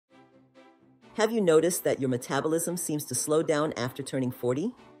Have you noticed that your metabolism seems to slow down after turning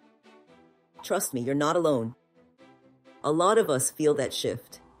 40? Trust me, you're not alone. A lot of us feel that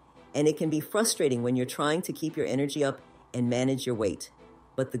shift, and it can be frustrating when you're trying to keep your energy up and manage your weight.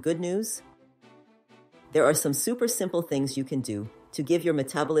 But the good news? There are some super simple things you can do to give your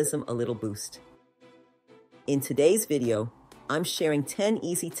metabolism a little boost. In today's video, I'm sharing 10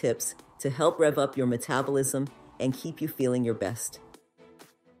 easy tips to help rev up your metabolism and keep you feeling your best.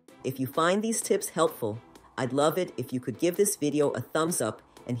 If you find these tips helpful, I'd love it if you could give this video a thumbs up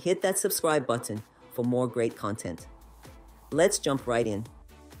and hit that subscribe button for more great content. Let's jump right in.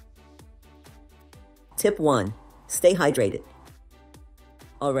 Tip 1. Stay hydrated.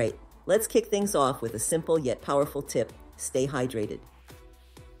 All right, let's kick things off with a simple yet powerful tip: stay hydrated.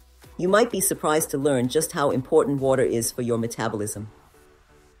 You might be surprised to learn just how important water is for your metabolism.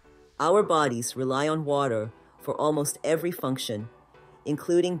 Our bodies rely on water for almost every function,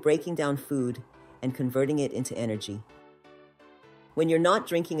 including breaking down food and converting it into energy. When you're not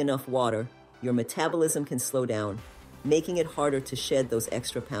drinking enough water, your metabolism can slow down, making it harder to shed those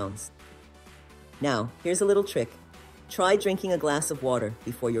extra pounds. Now, here's a little trick. Try drinking a glass of water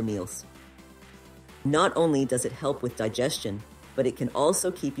before your meals. Not only does it help with digestion, but it can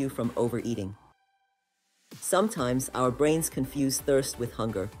also keep you from overeating. Sometimes our brains confuse thirst with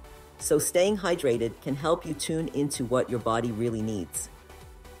hunger, so staying hydrated can help you tune into what your body really needs.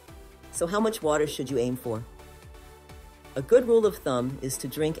 So how much water should you aim for? A good rule of thumb is to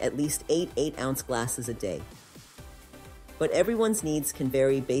drink at least 8 8-ounce glasses a day. But everyone's needs can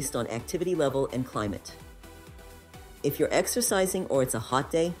vary based on activity level and climate. If you're exercising or it's a hot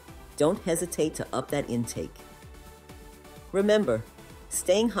day, don't hesitate to up that intake. Remember,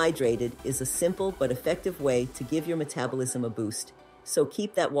 staying hydrated is a simple but effective way to give your metabolism a boost, so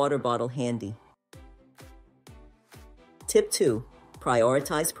keep that water bottle handy. Tip 2.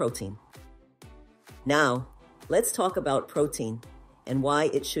 Prioritize protein. Now, let's talk about protein and why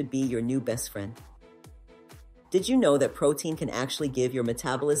it should be your new best friend. Did you know that protein can actually give your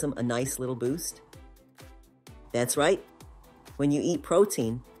metabolism a nice little boost? That's right. When you eat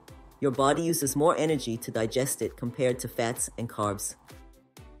protein, your body uses more energy to digest it compared to fats and carbs.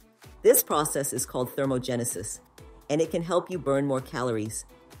 This process is called thermogenesis, and it can help you burn more calories,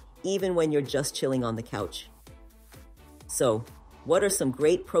 even when you're just chilling on the couch. So, what are some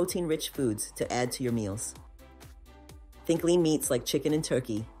great protein-rich foods to add to your meals? Think lean meats like chicken and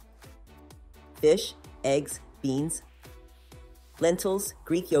turkey, fish, eggs, beans, lentils,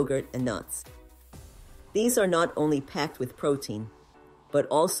 Greek yogurt, and nuts. These are not only packed with protein, but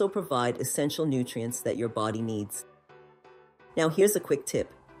also provide essential nutrients that your body needs. Now here's a quick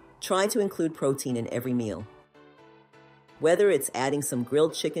tip. Try to include protein in every meal. Whether it's adding some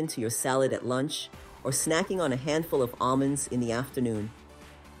grilled chicken to your salad at lunch or snacking on a handful of almonds in the afternoon,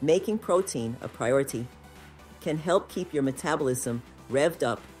 making protein a priority can help keep your metabolism revved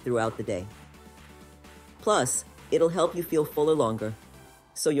up throughout the day. Plus, it'll help you feel fuller longer,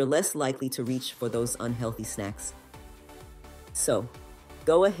 so you're less likely to reach for those unhealthy snacks. So,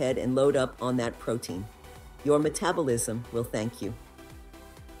 go ahead and load up on that protein. Your metabolism will thank you.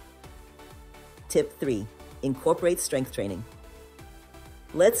 Tip 3. Incorporate strength training.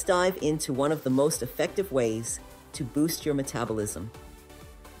 Let's dive into one of the most effective ways to boost your metabolism: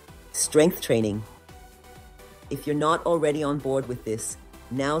 strength training. If you're not already on board with this,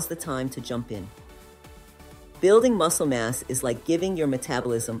 now's the time to jump in. Building muscle mass is like giving your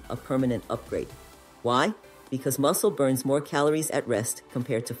metabolism a permanent upgrade. Why? Because muscle burns more calories at rest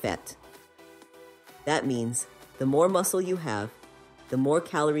compared to fat. That means the more muscle you have, the more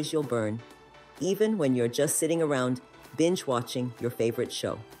calories you'll burn, even when you're just sitting around binge watching your favorite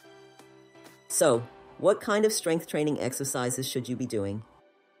show. So, what kind of strength training exercises should you be doing?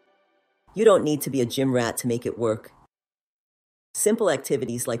 You don't need to be a gym rat to make it work. Simple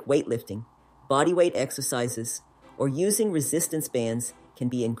activities like weightlifting, bodyweight exercises, or using resistance bands can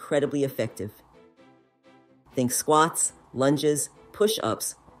be incredibly effective. Think squats, lunges,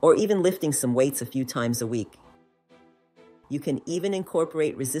 push-ups, or even lifting some weights a few times a week. You can even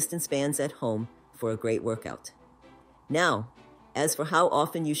incorporate resistance bands at home for a great workout. Now, as for how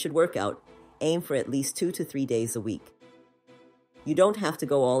often you should work out, aim for at least 2 to 3 days a week. You don't have to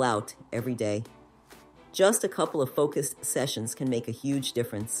go all out every day. Just a couple of focused sessions can make a huge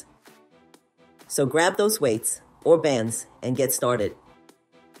difference. So grab those weights or bands and get started.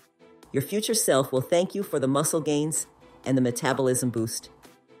 Your future self will thank you for the muscle gains and the metabolism boost.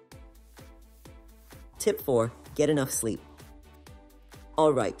 Tip 4. Get enough sleep.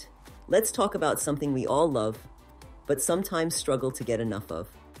 All right, let's talk about something we all love, but sometimes struggle to get enough of: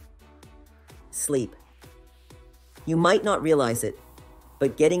 sleep. You might not realize it,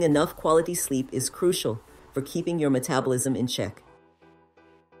 but getting enough quality sleep is crucial for keeping your metabolism in check.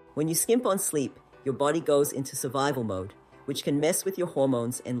 When you skimp on sleep, your body goes into survival mode, which can mess with your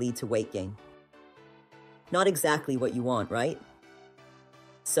hormones and lead to weight gain. Not exactly what you want, right?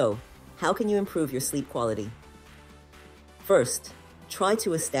 So, how can you improve your sleep quality? First, try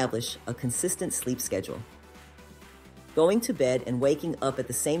to establish a consistent sleep schedule. Going to bed and waking up at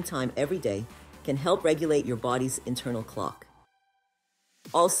the same time every day can help regulate your body's internal clock.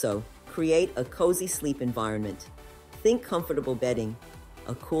 Also, create a cozy sleep environment. Think comfortable bedding,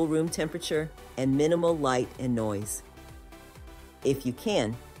 a cool room temperature, and minimal light and noise. If you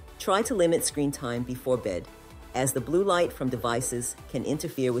can, try to limit screen time before bed, as the blue light from devices can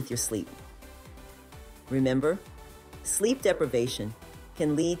interfere with your sleep. Remember, sleep deprivation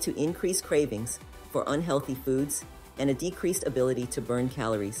can lead to increased cravings for unhealthy foods and a decreased ability to burn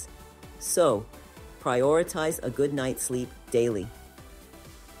calories. So, prioritize a good night's sleep daily.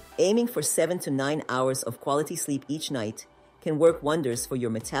 Aiming for 7 to 9 hours of quality sleep each night can work wonders for your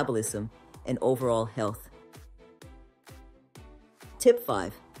metabolism and overall health. Tip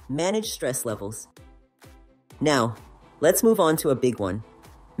 5. Manage stress levels. Now, let's move on to a big one: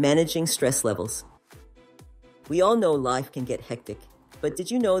 managing stress levels. We all know life can get hectic, but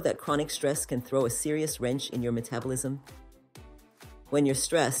did you know that chronic stress can throw a serious wrench in your metabolism? When you're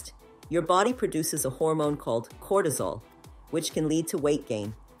stressed, your body produces a hormone called cortisol, which can lead to weight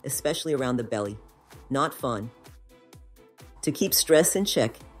gain, especially around the belly. Not fun. To keep stress in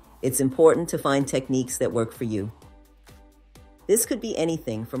check, it's important to find techniques that work for you. This could be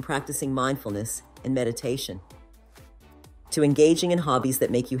anything from practicing mindfulness and meditation to engaging in hobbies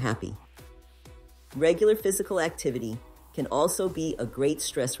that make you happy. Regular physical activity can also be a great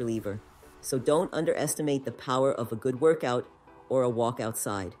stress reliever, so don't underestimate the power of a good workout or a walk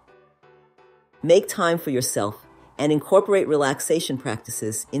outside. Make time for yourself and incorporate relaxation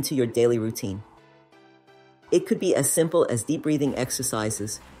practices into your daily routine. It could be as simple as deep breathing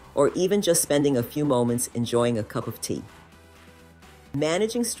exercises or even just spending a few moments enjoying a cup of tea.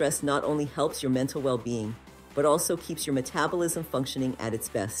 Managing stress not only helps your mental well-being, but also keeps your metabolism functioning at its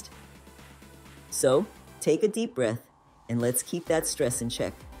best. So, take a deep breath and let's keep that stress in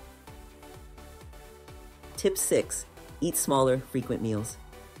check. Tip 6. Eat smaller, frequent meals.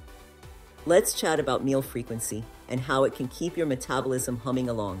 Let's chat about meal frequency and how it can keep your metabolism humming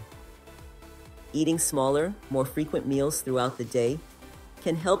along. Eating smaller, more frequent meals throughout the day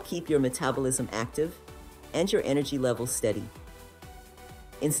can help keep your metabolism active and your energy levels steady.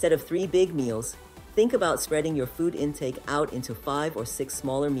 Instead of 3 big meals, think about spreading your food intake out into 5 or 6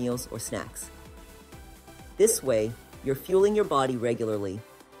 smaller meals or snacks. This way, you're fueling your body regularly,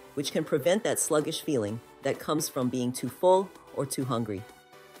 which can prevent that sluggish feeling that comes from being too full or too hungry.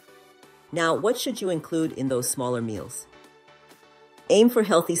 Now, what should you include in those smaller meals? Aim for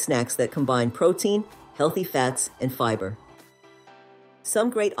healthy snacks that combine protein, healthy fats, and fiber. Some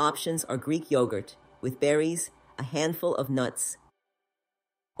great options are Greek yogurt with berries, a handful of nuts,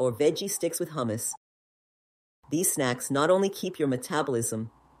 or veggie sticks with hummus. These snacks not only keep your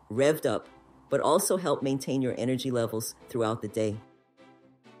metabolism revved up, but also help maintain your energy levels throughout the day.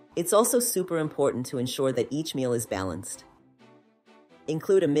 It's also super important to ensure that each meal is balanced.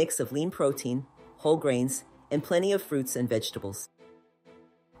 Include a mix of lean protein, whole grains, and plenty of fruits and vegetables.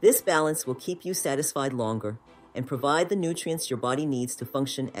 This balance will keep you satisfied longer and provide the nutrients your body needs to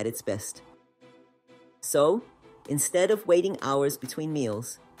function at its best. So, instead of waiting hours between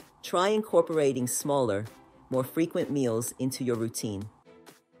meals, try incorporating smaller, more frequent meals into your routine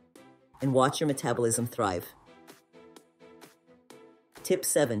and watch your metabolism thrive. Tip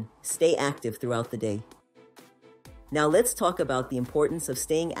 7. Stay active throughout the day. Now let's talk about the importance of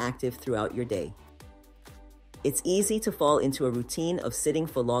staying active throughout your day. It's easy to fall into a routine of sitting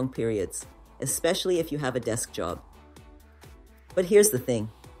for long periods, especially if you have a desk job. But here's the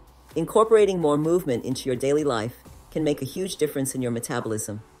thing. Incorporating more movement into your daily life can make a huge difference in your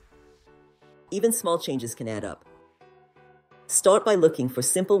metabolism. Even small changes can add up. Start by looking for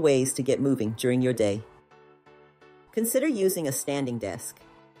simple ways to get moving during your day. Consider using a standing desk,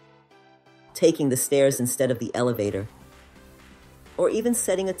 taking the stairs instead of the elevator, or even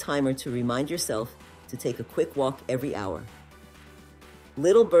setting a timer to remind yourself to take a quick walk every hour.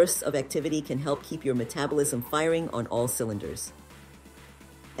 Little bursts of activity can help keep your metabolism firing on all cylinders.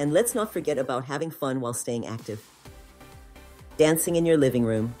 And let's not forget about having fun while staying active. Dancing in your living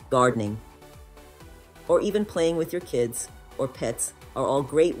room, gardening, or even playing with your kids or pets are all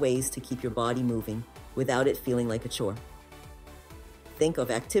great ways to keep your body moving without it feeling like a chore. Think of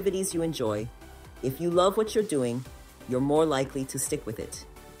activities you enjoy. If you love what you're doing, you're more likely to stick with it.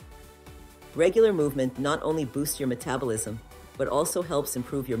 Regular movement not only boosts your metabolism, but also helps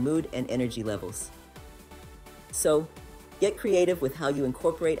improve your mood and energy levels. So, get creative with how you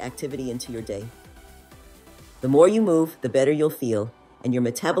incorporate activity into your day. The more you move, the better you'll feel, and your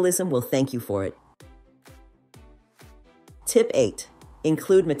metabolism will thank you for it. Tip 8.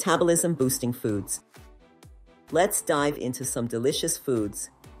 Include metabolism-boosting foods. Let's dive into some delicious foods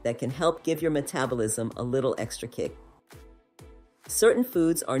that can help give your metabolism a little extra kick. Certain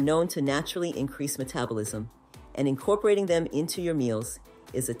foods are known to naturally increase metabolism, and incorporating them into your meals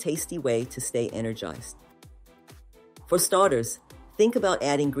is a tasty way to stay energized. For starters, think about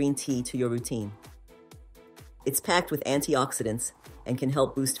adding green tea to your routine. It's packed with antioxidants and can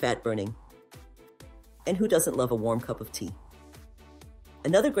help boost fat burning. And who doesn't love a warm cup of tea?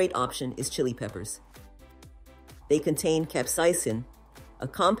 Another great option is chili peppers. They contain capsaicin, a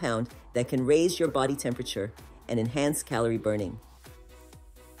compound that can raise your body temperature and enhance calorie burning.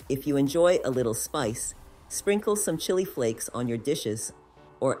 If you enjoy a little spice, sprinkle some chili flakes on your dishes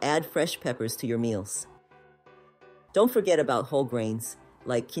or add fresh peppers to your meals. Don't forget about whole grains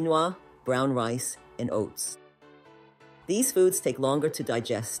like quinoa, brown rice, and oats. These foods take longer to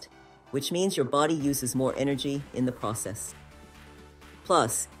digest, which means your body uses more energy in the process.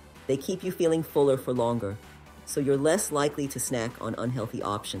 Plus, they keep you feeling fuller for longer, so you're less likely to snack on unhealthy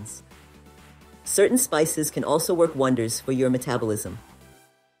options. Certain spices can also work wonders for your metabolism.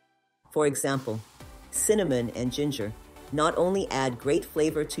 For example, cinnamon and ginger not only add great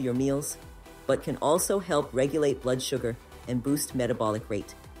flavor to your meals, but can also help regulate blood sugar and boost metabolic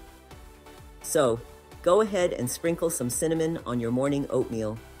rate. So, go ahead and sprinkle some cinnamon on your morning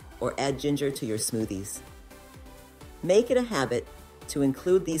oatmeal or add ginger to your smoothies. Make it a habit to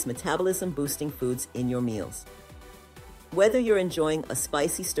include these metabolism-boosting foods in your meals. Whether you're enjoying a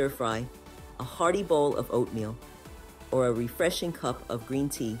spicy stir-fry, a hearty bowl of oatmeal, or a refreshing cup of green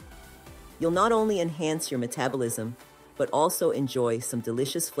tea, you'll not only enhance your metabolism, but also enjoy some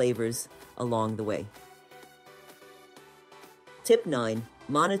delicious flavors along the way. Tip 9.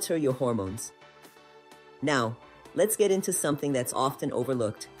 Monitor your hormones. Now, let's get into something that's often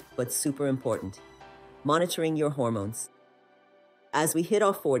overlooked, but super important: monitoring your hormones. As we hit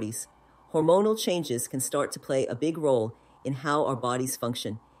our 40s, hormonal changes can start to play a big role in how our bodies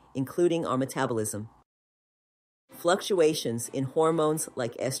function, including our metabolism. Fluctuations in hormones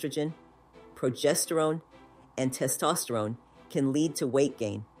like estrogen, progesterone, and testosterone can lead to weight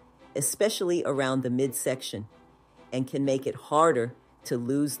gain, especially around the midsection, and can make it harder to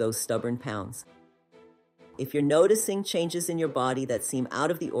lose those stubborn pounds. If you're noticing changes in your body that seem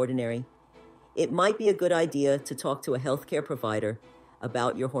out of the ordinary, it might be a good idea to talk to a healthcare provider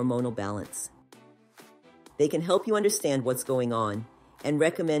about your hormonal balance. They can help you understand what's going on and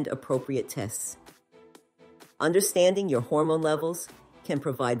recommend appropriate tests. Understanding your hormone levels can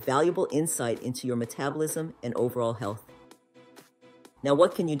provide valuable insight into your metabolism and overall health. Now,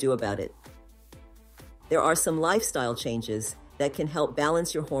 what can you do about it? There are some lifestyle changes that can help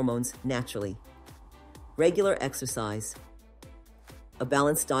balance your hormones naturally. Regular exercise, a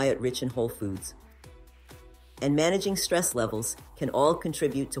balanced diet rich in whole foods, and managing stress levels can all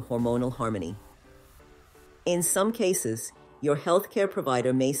contribute to hormonal harmony. In some cases, your healthcare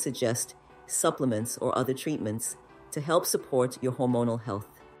provider may suggest supplements or other treatments to help support your hormonal health.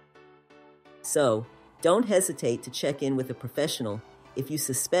 So, don't hesitate to check in with a professional if you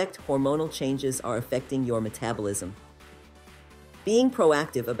suspect hormonal changes are affecting your metabolism. Being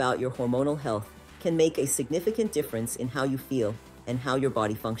proactive about your hormonal health can make a significant difference in how you feel and how your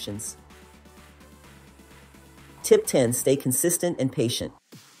body functions. Tip 10. Stay consistent and patient.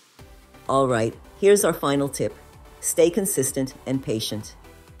 All right, here's our final tip. Stay consistent and patient.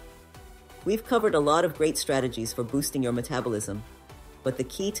 We've covered a lot of great strategies for boosting your metabolism, but the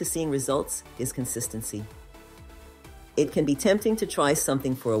key to seeing results is consistency. It can be tempting to try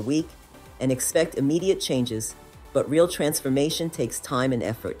something for a week and expect immediate changes, but real transformation takes time and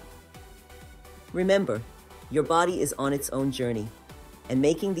effort. Remember, your body is on its own journey, and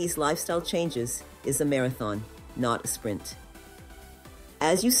making these lifestyle changes is a marathon, not a sprint.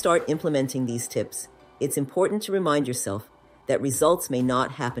 As you start implementing these tips, it's important to remind yourself that results may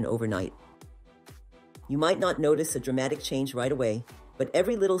not happen overnight. You might not notice a dramatic change right away, but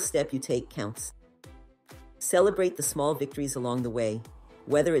every little step you take counts. Celebrate the small victories along the way,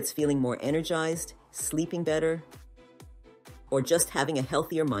 whether it's feeling more energized, sleeping better, or just having a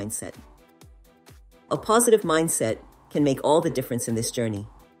healthier mindset. A positive mindset can make all the difference in this journey.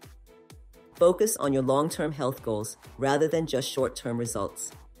 Focus on your long-term health goals rather than just short-term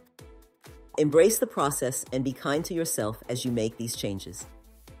results. Embrace the process and be kind to yourself as you make these changes.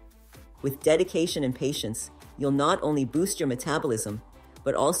 With dedication and patience, you'll not only boost your metabolism,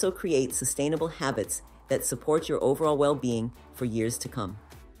 but also create sustainable habits that support your overall well-being for years to come.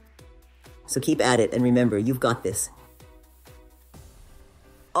 So keep at it, and remember, you've got this.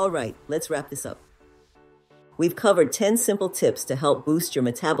 All right, let's wrap this up. We've covered 10 simple tips to help boost your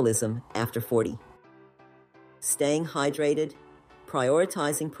metabolism after 40. Staying hydrated,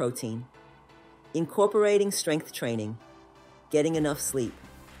 prioritizing protein, incorporating strength training, getting enough sleep,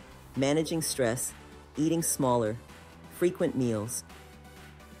 managing stress, eating smaller, frequent meals,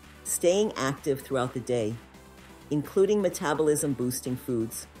 staying active throughout the day, including metabolism-boosting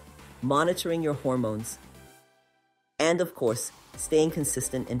foods, monitoring your hormones, and of course, staying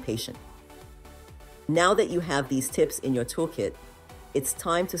consistent and patient. Now that you have these tips in your toolkit, it's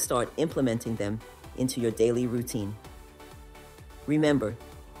time to start implementing them into your daily routine. Remember,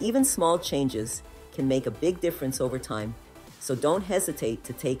 even small changes can make a big difference over time, so don't hesitate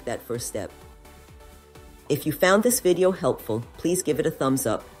to take that first step. If you found this video helpful, please give it a thumbs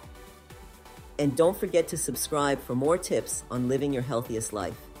up. And don't forget to subscribe for more tips on living your healthiest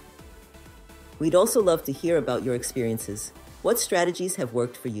life. We'd also love to hear about your experiences. What strategies have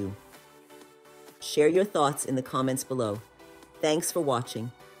worked for you? Share your thoughts in the comments below. Thanks for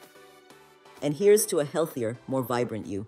watching. And here's to a healthier, more vibrant you.